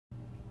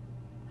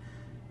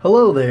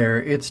Hello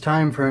there, it's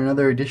time for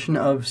another edition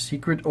of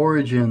Secret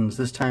Origins.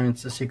 This time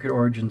it's the secret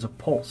origins of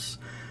Pulse,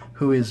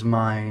 who is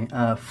my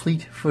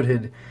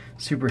fleet-footed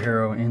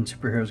superhero in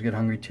Superheroes Get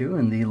Hungry 2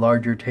 and the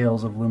larger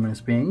Tales of Luminous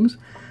Beings.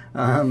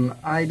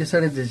 I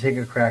decided to take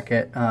a crack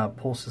at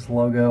Pulse's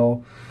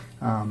logo.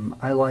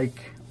 I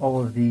like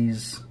all of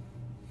these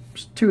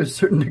to a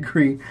certain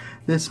degree.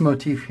 This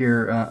motif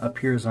here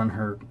appears on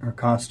her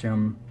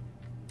costume,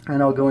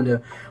 and I'll go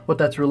into what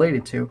that's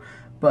related to.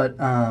 But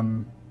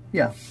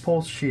yeah,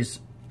 Pulse,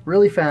 she's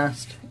really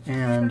fast,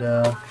 and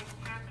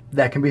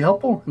that can be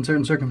helpful in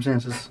certain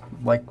circumstances,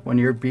 like when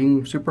you're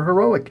being super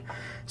heroic.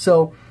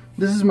 So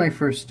this is my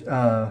first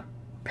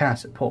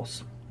pass at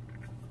Pulse.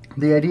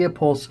 The idea of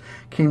Pulse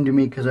came to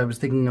me because I was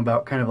thinking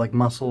about kind of like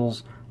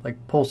muscles,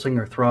 like pulsing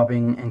or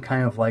throbbing, and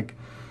kind of like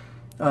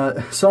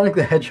Sonic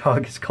the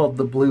Hedgehog is called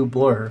the Blue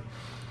Blur.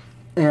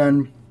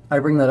 And I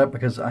bring that up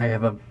because I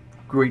have a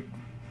great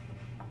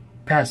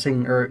I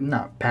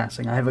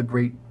have a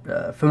great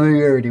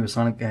familiarity with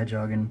Sonic the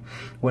Hedgehog and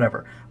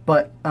whatever.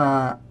 But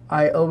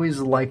I always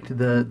liked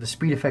the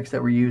speed effects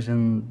that were used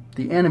in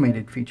the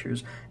animated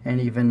features, and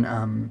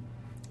even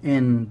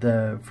in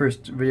the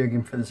first video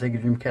game for the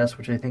Sega Dreamcast,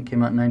 which I think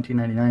came out in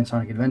 1999,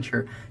 Sonic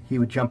Adventure, he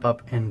would jump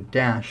up and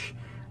dash,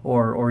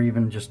 or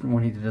even just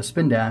when he did a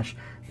spin dash,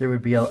 there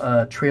would be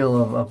a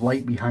trail of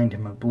light behind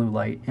him, of blue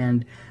light.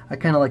 And I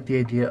kind of like the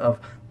idea of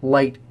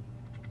light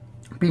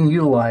being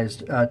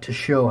utilized to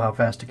show how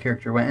fast a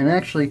character went. And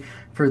actually,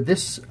 for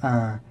this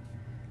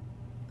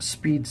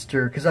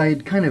speedster, because I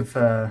had kind of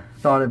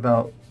thought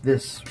about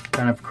this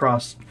kind of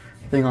cross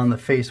thing on the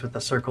face with a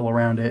circle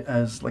around it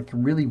as like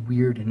really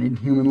weird and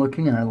inhuman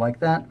looking, and I like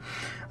that,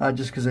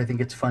 just because I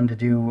think it's fun to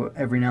do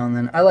every now and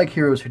then. I like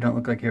heroes who don't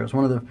look like heroes.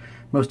 One of the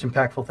most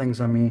impactful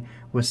things on me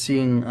was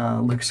seeing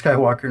Luke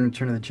Skywalker in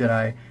Return of the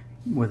Jedi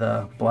with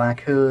a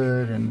black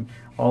hood and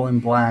all in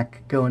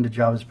black, go into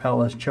Jabba's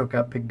palace, choke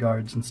out pig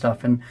guards and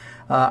stuff. And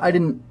I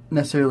didn't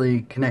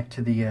necessarily connect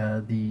to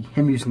the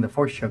him using the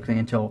force choke thing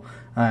until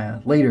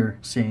later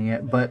seeing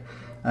it. But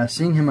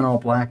seeing him in all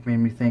black made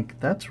me think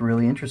that's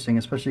really interesting,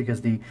 especially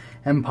because the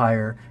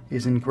Empire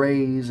is in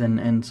grays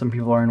and some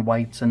people are in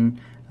whites, and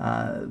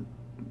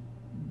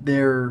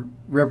they're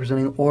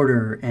representing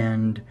order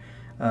and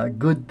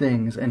good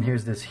things. And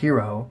here's this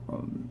hero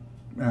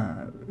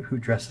who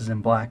dresses in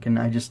black, and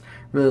I just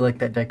really like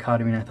that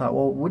dichotomy. And I thought,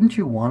 well, wouldn't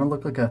you want to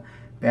look like a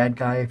bad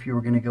guy if you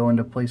were going to go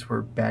into a place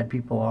where bad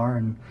people are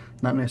and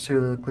not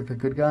necessarily look like a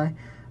good guy?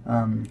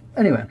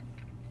 Anyway,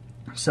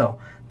 so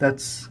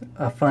that's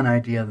a fun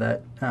idea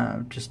that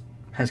just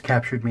has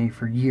captured me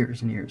for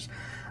years and years.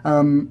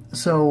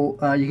 So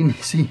you can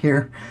see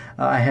here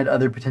I had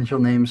other potential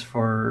names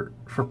for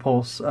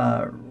Pulse,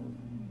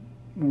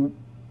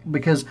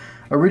 because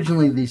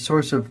originally the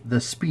source of the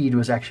speed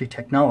was actually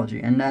technology,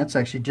 and that's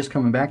actually just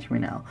coming back to me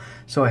now.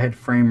 So I had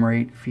frame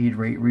rate, feed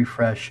rate,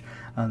 refresh.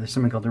 There's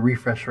something called the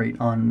refresh rate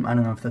on, I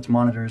don't know if that's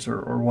monitors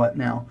or what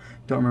now.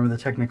 Don't remember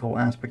the technical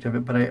aspect of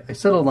it, but I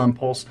settled on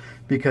Pulse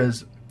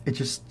because it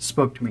just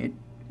spoke to me.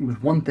 It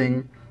was one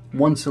thing,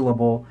 one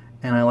syllable,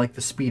 and I like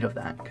the speed of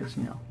that because,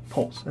 you know,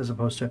 Pulse, as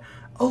opposed to,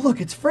 oh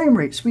look, it's frame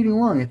rate speeding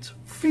along, it's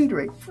feed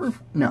rate.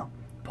 No,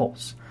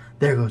 Pulse.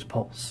 There goes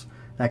Pulse.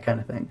 That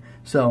kind of thing.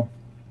 So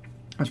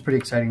that's pretty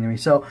exciting to me.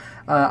 So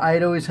I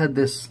had always had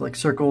this like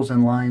circles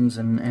and lines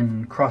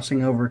and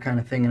crossing over kind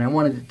of thing, and I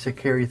wanted it to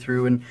carry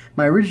through. And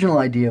my original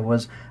idea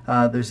was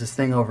there's this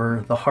thing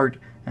over the heart,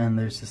 and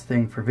there's this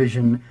thing for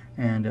vision,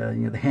 and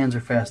you know, the hands are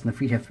fast and the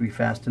feet have to be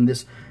fast, and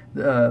this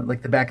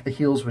like the back of the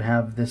heels would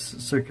have this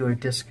circular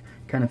disc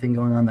kind of thing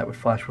going on that would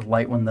flash with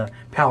light when the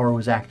power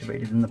was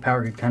activated, and the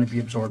power could kind of be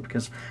absorbed,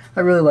 because I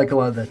really like a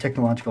lot of the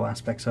technological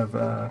aspects of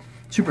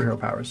superhero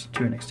powers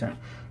to an extent.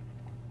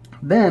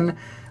 Then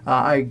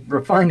I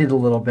refined it a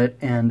little bit,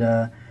 and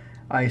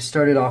I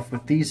started off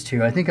with these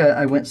two. I think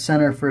I went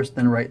center first,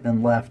 then right,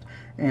 then left,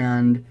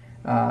 and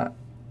I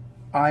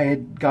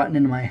had gotten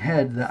into my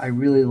head that I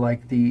really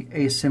like the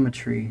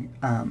asymmetry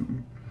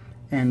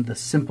and the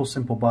simple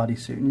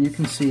bodysuit. And you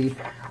can see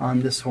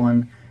on this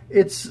one,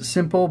 it's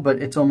simple,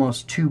 but it's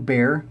almost too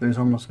bare. There's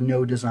almost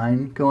no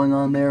design going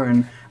on there,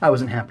 and I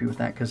wasn't happy with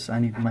that because I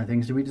needed my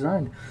things to be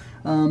designed.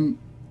 Then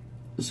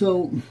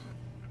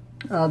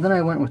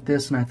I went with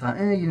this, and I thought,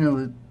 you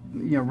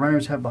know,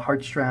 runners have the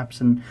heart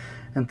straps and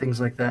things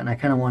like that, and I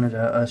kind of wanted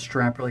a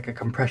strap, or like a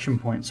compression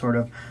point sort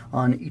of,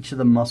 on each of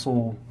the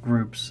muscle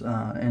groups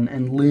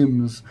and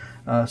limbs,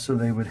 so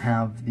they would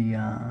have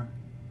the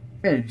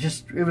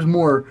it was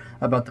more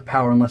about the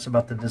power and less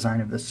about the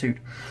design of the suit.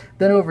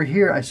 Then over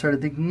here I started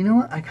thinking, you know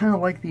what, I kind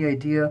of like the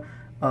idea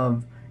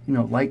of, you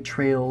know, light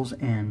trails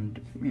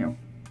and, you know,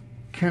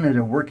 kind of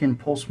to work in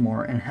Pulse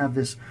more and have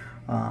this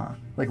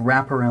like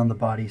wrap around the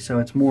body, so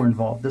it's more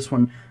involved. This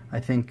one, I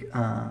think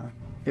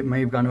it may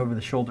have gone over the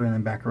shoulder and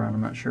then back around,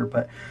 I'm not sure,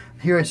 but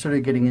here I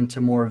started getting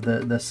into more of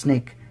the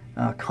snake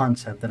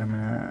concept that I'm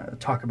going to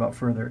talk about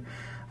further.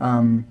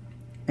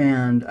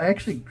 And I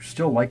actually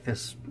still like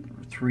this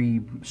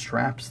 3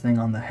 straps thing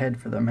on the head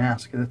for the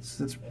mask.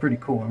 That's pretty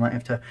cool. I might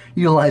have to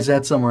utilize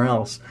that somewhere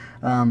else.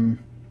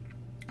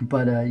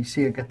 But you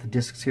see I got the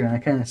discs here, and I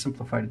kind of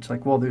simplified it. It's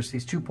like, well, there's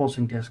these 2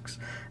 pulsing discs,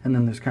 and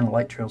then there's kind of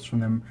light trails from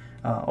them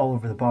all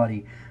over the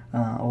body,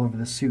 all over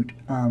the suit.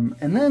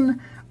 And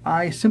then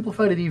I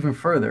simplified it even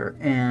further,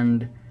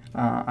 and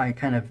I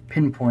kind of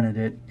pinpointed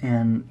it,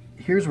 and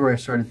here's where I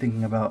started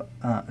thinking about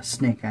a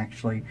snake,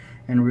 actually,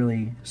 and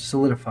really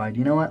solidified.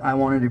 You know what? I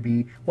wanted to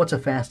be, what's a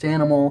fast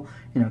animal?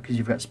 You know, because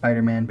you've got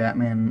Spider-Man,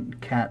 Batman,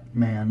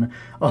 Catman,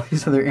 all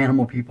these other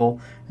animal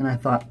people, and I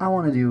thought, I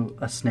want to do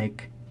a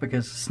snake,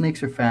 because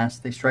snakes are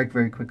fast, they strike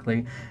very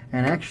quickly,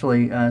 and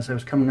actually, as I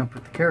was coming up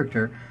with the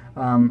character,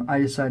 I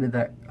decided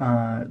that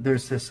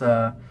there's this,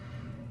 I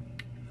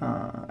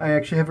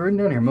actually have it written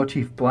down here,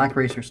 motif, black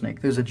racer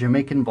snake. There's a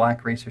Jamaican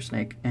black racer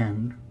snake,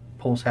 and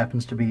Pulse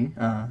happens to be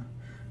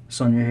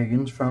Sonia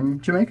Higgins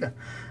from Jamaica.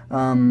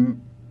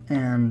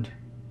 And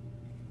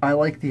I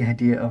like the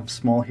idea of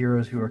small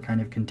heroes who are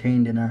kind of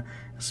contained in a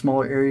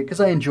smaller area, because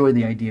I enjoy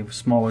the idea of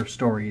smaller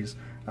stories.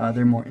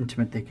 They're more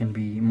intimate, they can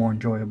be more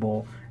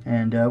enjoyable,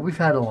 and we've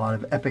had a lot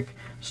of epic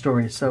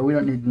stories, so we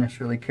don't need to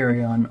necessarily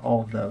carry on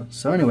all of those.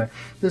 So anyway,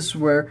 this is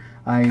where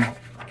I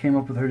came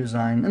up with her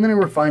design, and then I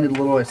refined it a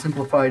little, I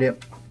simplified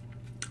it.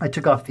 I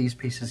took off these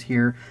pieces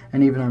here,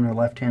 and even on her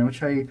left hand,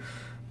 which I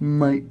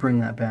might bring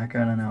that back,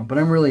 I don't know. But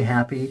I'm really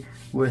happy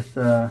with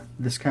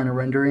this kind of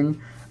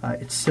rendering.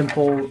 It's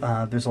simple,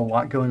 there's a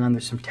lot going on,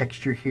 there's some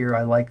texture here,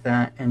 I like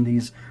that, and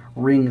these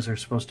rings are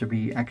supposed to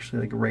be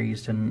actually like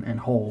raised and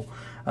whole.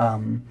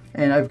 And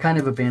I've kind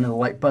of abandoned the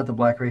light, but the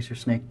Black Racer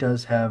Snake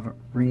does have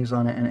rings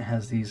on it, and it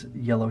has these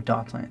yellow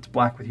dots on it. It's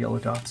black with yellow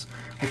dots,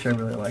 which I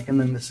really like. And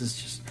then this is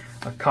just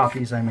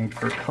copies I made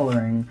for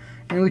coloring.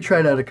 And we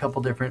tried out a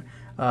couple different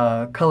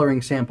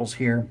coloring samples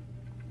here.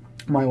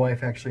 My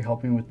wife actually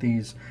helped me with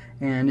these.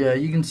 And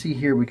you can see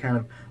here we kind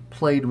of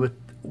played with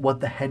what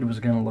the head was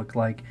going to look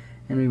like,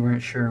 and we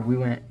weren't sure. We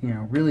went, you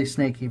know, really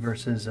snaky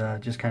versus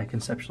just kind of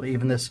conceptually.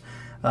 Even this,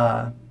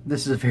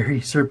 this is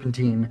very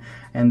serpentine,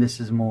 and this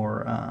is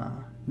more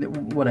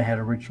what I had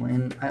originally,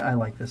 and I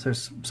like this.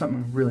 There's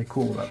something really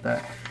cool about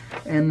that.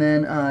 And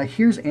then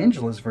here's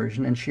Angela's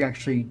version, and she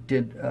actually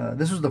did,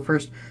 this was the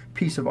first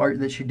piece of art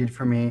that she did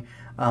for me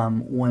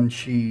when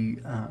she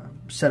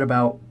set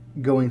about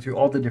going through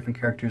all the different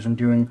characters and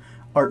doing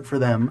art for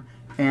them,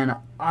 and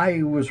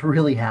I was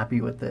really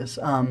happy with this.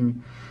 I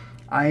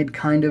had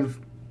kind of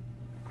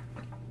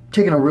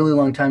taken a really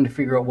long time to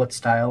figure out what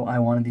style I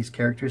wanted these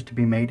characters to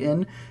be made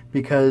in,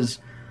 because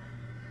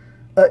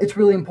it's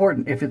really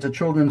important. If it's a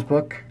children's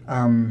book,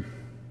 I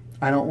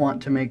don't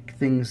want to make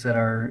things that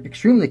are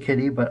extremely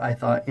kiddie, but I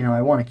thought, you know,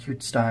 I want a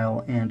cute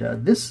style, and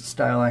this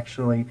style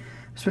actually,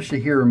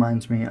 especially here,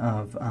 reminds me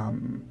of,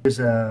 there's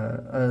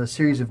a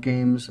series of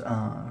games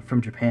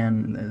from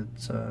Japan.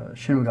 It's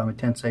Shin Megami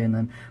Tensei, and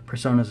then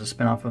Persona is a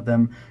spin-off of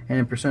them, and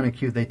in Persona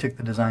Q they took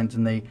the designs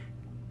and they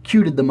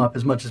cuted them up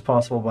as much as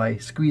possible by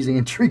squeezing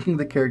and shrinking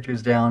the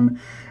characters down,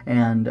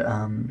 and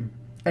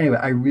anyway,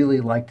 I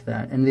really liked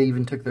that, and they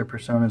even took their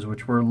personas,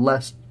 which were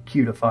less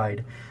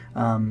cutified,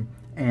 and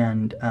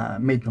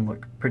made them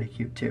look pretty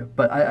cute too.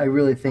 But I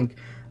really think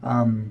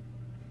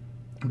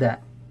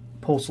that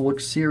Pulse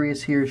looks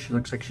serious here. She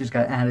looks like she's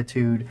got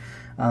attitude.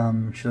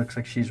 She looks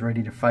like she's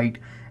ready to fight,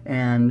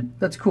 and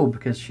that's cool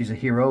because she's a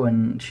hero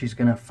and she's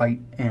gonna fight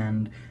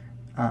and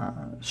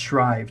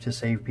strive to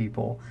save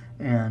people,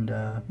 and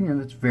you know,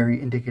 that's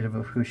very indicative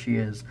of who she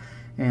is.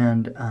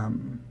 And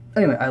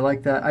anyway, I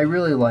like that. I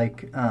really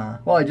like,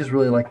 well, I just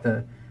really like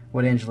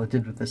what Angela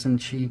did with this, and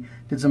she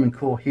did something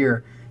cool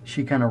here.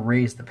 She kind of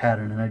raised the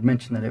pattern, and I'd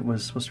mentioned that it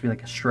was supposed to be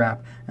like a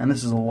strap, and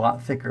this is a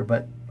lot thicker,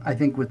 but I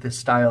think with this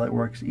style it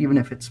works, even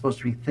if it's supposed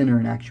to be thinner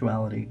in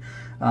actuality.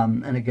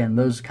 And again,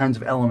 those kinds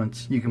of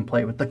elements you can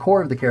play with. The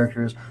core of the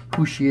character is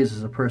who she is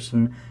as a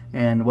person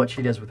and what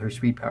she does with her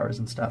speed powers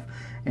and stuff.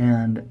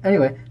 And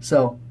anyway,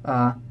 so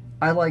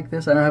I like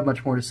this. I don't have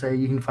much more to say.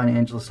 You can find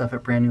Angela's stuff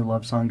at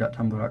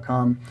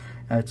brandnewlovesong.tumblr.com.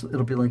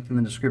 It'll be linked in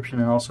the description,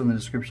 and also in the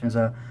description is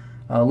a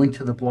link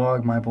to the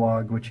blog, my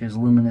blog, which is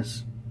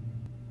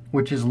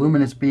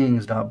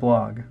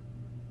luminousbeings.blog.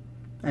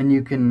 And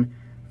you can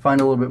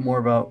find a little bit more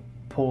about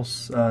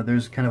Pulse.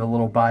 There's kind of a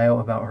little bio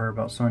about her,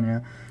 about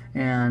Sonia.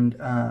 And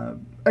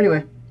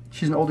anyway,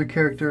 she's an older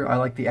character. I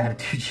like the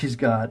attitude she's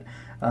got.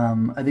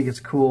 I think it's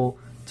cool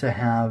to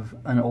have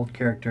an old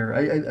character.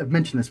 I've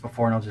mentioned this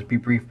before, and I'll just be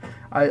brief.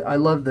 I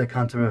love the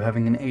concept of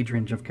having an age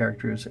range of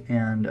characters,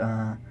 and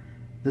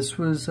this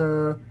was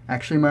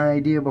actually my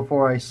idea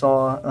before I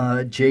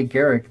saw Jay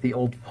Garrick, the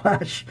old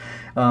Flash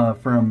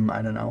from,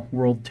 I don't know,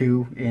 World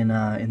 2 in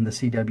the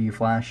CW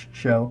Flash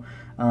show.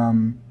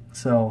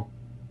 So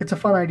it's a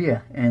fun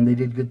idea, and they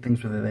did good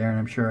things with it there, and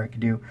I'm sure I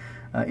could do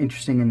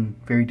interesting and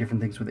very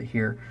different things with it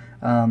here.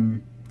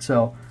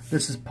 So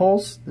this is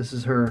Pulse. This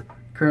is her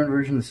current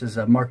version. This is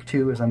Mark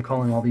II, as I'm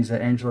calling all these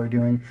that Angela are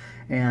doing.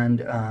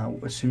 And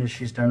as soon as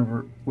she's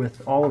done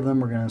with all of them,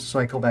 we're going to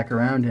cycle back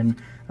around and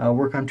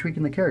work on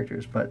tweaking the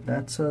characters. But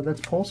that's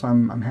Pulse.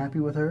 I'm happy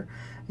with her.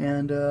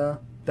 And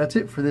that's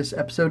it for this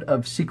episode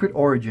of Secret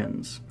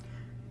Origins.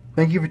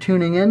 Thank you for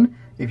tuning in.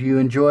 If you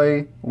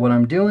enjoy what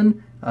I'm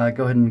doing,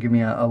 go ahead and give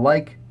me a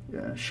like,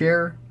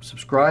 share,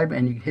 subscribe,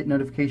 and you can hit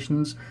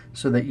notifications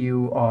so that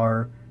you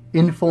are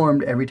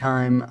informed every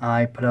time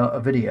I put out a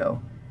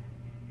video.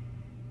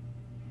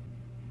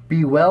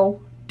 Be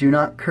well, do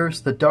not curse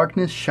the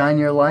darkness, shine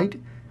your light.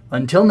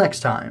 Until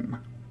next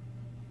time.